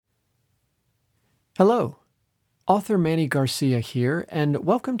Hello, author Manny Garcia here, and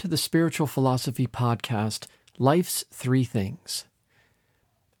welcome to the Spiritual Philosophy Podcast, Life's Three Things.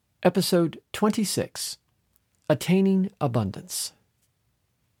 Episode 26, Attaining Abundance.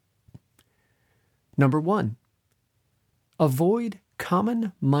 Number 1, avoid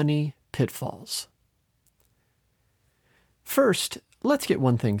common money pitfalls. First, let's get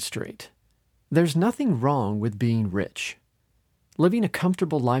one thing straight. There's nothing wrong with being rich. Living a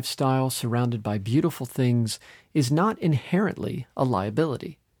comfortable lifestyle surrounded by beautiful things is not inherently a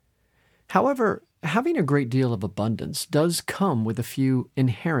liability. However, having a great deal of abundance does come with a few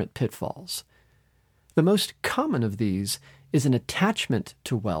inherent pitfalls. The most common of these is an attachment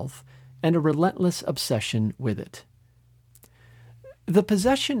to wealth and a relentless obsession with it. The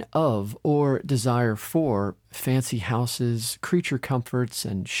possession of or desire for fancy houses, creature comforts,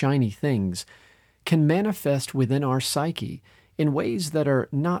 and shiny things can manifest within our psyche in ways that are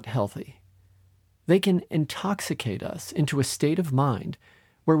not healthy. They can intoxicate us into a state of mind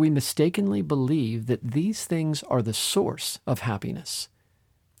where we mistakenly believe that these things are the source of happiness.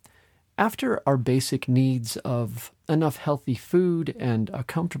 After our basic needs of enough healthy food and a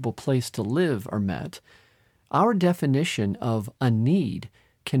comfortable place to live are met, our definition of a need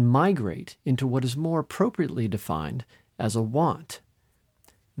can migrate into what is more appropriately defined as a want.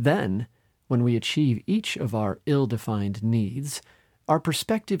 Then, when we achieve each of our ill-defined needs, our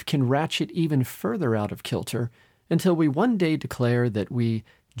perspective can ratchet even further out of kilter until we one day declare that we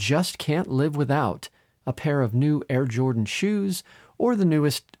just can't live without a pair of new Air Jordan shoes or the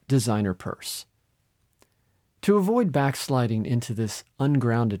newest designer purse. To avoid backsliding into this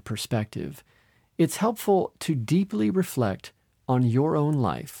ungrounded perspective, it's helpful to deeply reflect on your own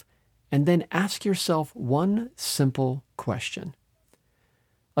life and then ask yourself one simple question.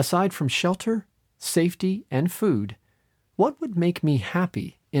 Aside from shelter, safety, and food, what would make me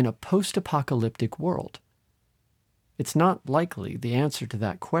happy in a post-apocalyptic world? It's not likely the answer to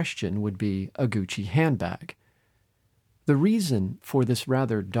that question would be a Gucci handbag. The reason for this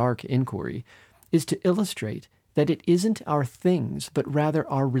rather dark inquiry is to illustrate that it isn't our things, but rather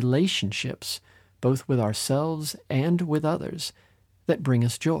our relationships, both with ourselves and with others, that bring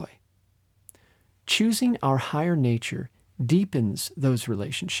us joy. Choosing our higher nature deepens those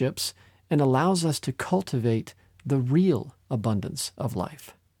relationships and allows us to cultivate the real abundance of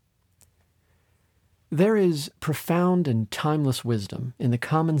life. There is profound and timeless wisdom in the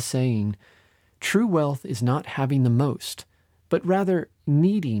common saying, true wealth is not having the most, but rather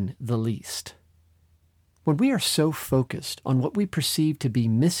needing the least. When we are so focused on what we perceive to be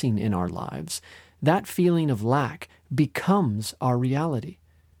missing in our lives, that feeling of lack becomes our reality.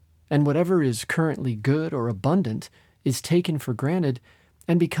 And whatever is currently good or abundant is taken for granted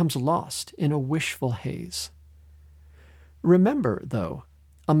and becomes lost in a wishful haze. Remember, though,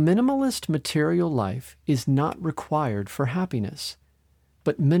 a minimalist material life is not required for happiness,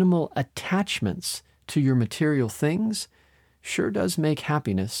 but minimal attachments to your material things sure does make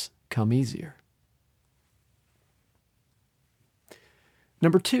happiness come easier.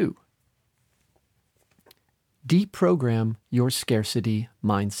 Number 2, deprogram your scarcity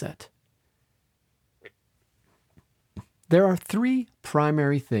mindset. There are 3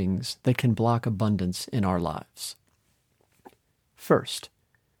 primary things that can block abundance in our lives. First,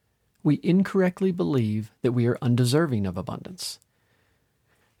 we incorrectly believe that we are undeserving of abundance.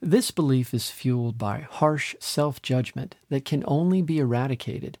 This belief is fueled by harsh self-judgment that can only be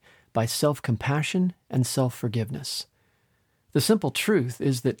eradicated by self-compassion and self-forgiveness. The simple truth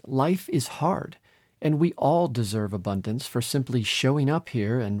is that life is hard, and we all deserve abundance for simply showing up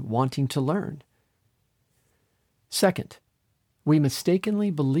here and wanting to learn. Second, we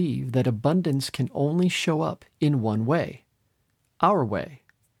mistakenly believe that abundance can only show up in one way, our way.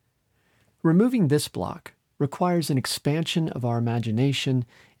 Removing this block requires an expansion of our imagination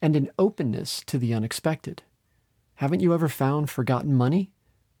and an openness to the unexpected. Haven't you ever found forgotten money,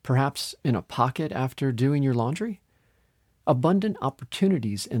 perhaps in a pocket after doing your laundry? Abundant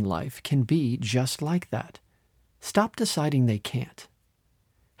opportunities in life can be just like that. Stop deciding they can't.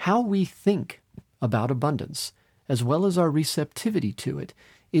 How we think about abundance, as well as our receptivity to it,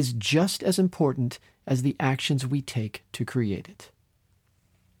 is just as important as the actions we take to create it.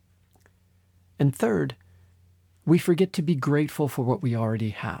 And third, we forget to be grateful for what we already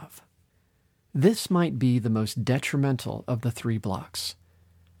have. This might be the most detrimental of the 3 blocks.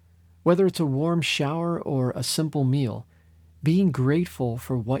 Whether it's a warm shower or a simple meal, being grateful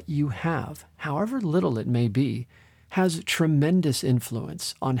for what you have, however little it may be, has tremendous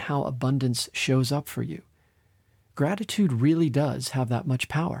influence on how abundance shows up for you. Gratitude really does have that much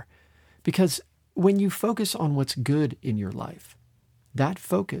power, because when you focus on what's good in your life, that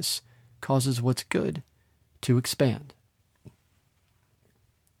focus causes what's good to expand.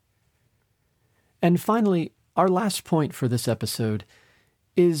 And finally, our last point for this episode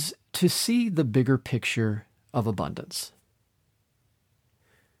is to see the bigger picture of abundance.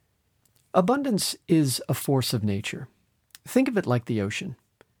 Abundance is a force of nature. Think of it like the ocean.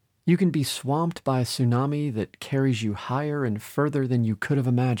 You can be swamped by a tsunami that carries you higher and further than you could have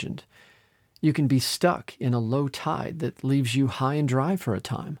imagined. You can be stuck in a low tide that leaves you high and dry for a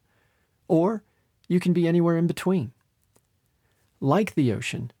time. Or you can be anywhere in between. Like the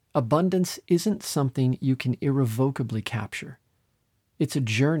ocean, abundance isn't something you can irrevocably capture. It's a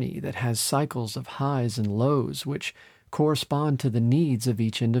journey that has cycles of highs and lows which correspond to the needs of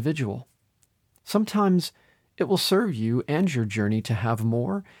each individual. Sometimes it will serve you and your journey to have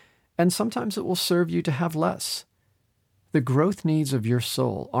more, and sometimes it will serve you to have less. The growth needs of your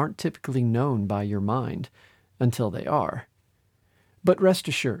soul aren't typically known by your mind until they are. But rest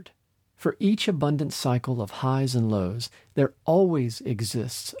assured, for each abundant cycle of highs and lows, there always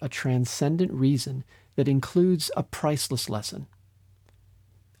exists a transcendent reason that includes a priceless lesson.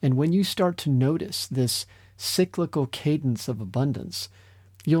 And when you start to notice this cyclical cadence of abundance,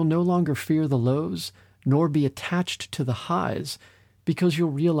 you'll no longer fear the lows nor be attached to the highs because you'll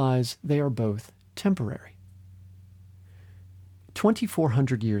realize they are both temporary.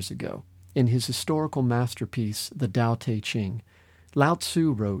 2,400 years ago, in his historical masterpiece, the Tao Te Ching, Lao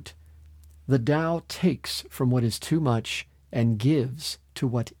Tzu wrote, "The Tao takes from what is too much and gives to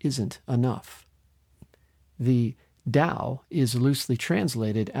what isn't enough." The Tao is loosely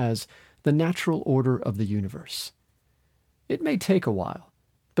translated as the natural order of the universe. It may take a while,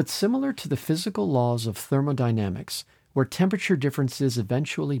 but similar to the physical laws of thermodynamics, where temperature differences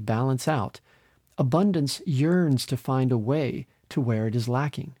eventually balance out, abundance yearns to find a way to where it is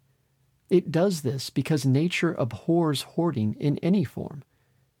lacking. It does this because nature abhors hoarding in any form.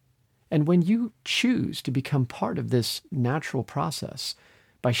 And when you choose to become part of this natural process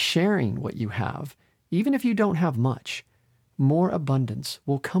by sharing what you have, even if you don't have much, more abundance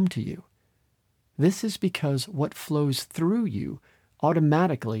will come to you. This is because what flows through you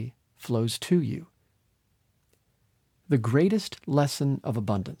automatically flows to you. The greatest lesson of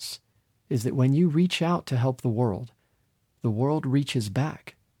abundance is that when you reach out to help the world reaches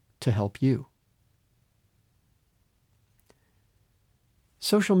back to help you.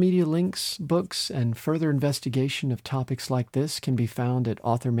 Social media links, books, and further investigation of topics like this can be found at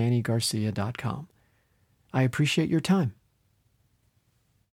authormannygarcia.com. I appreciate your time.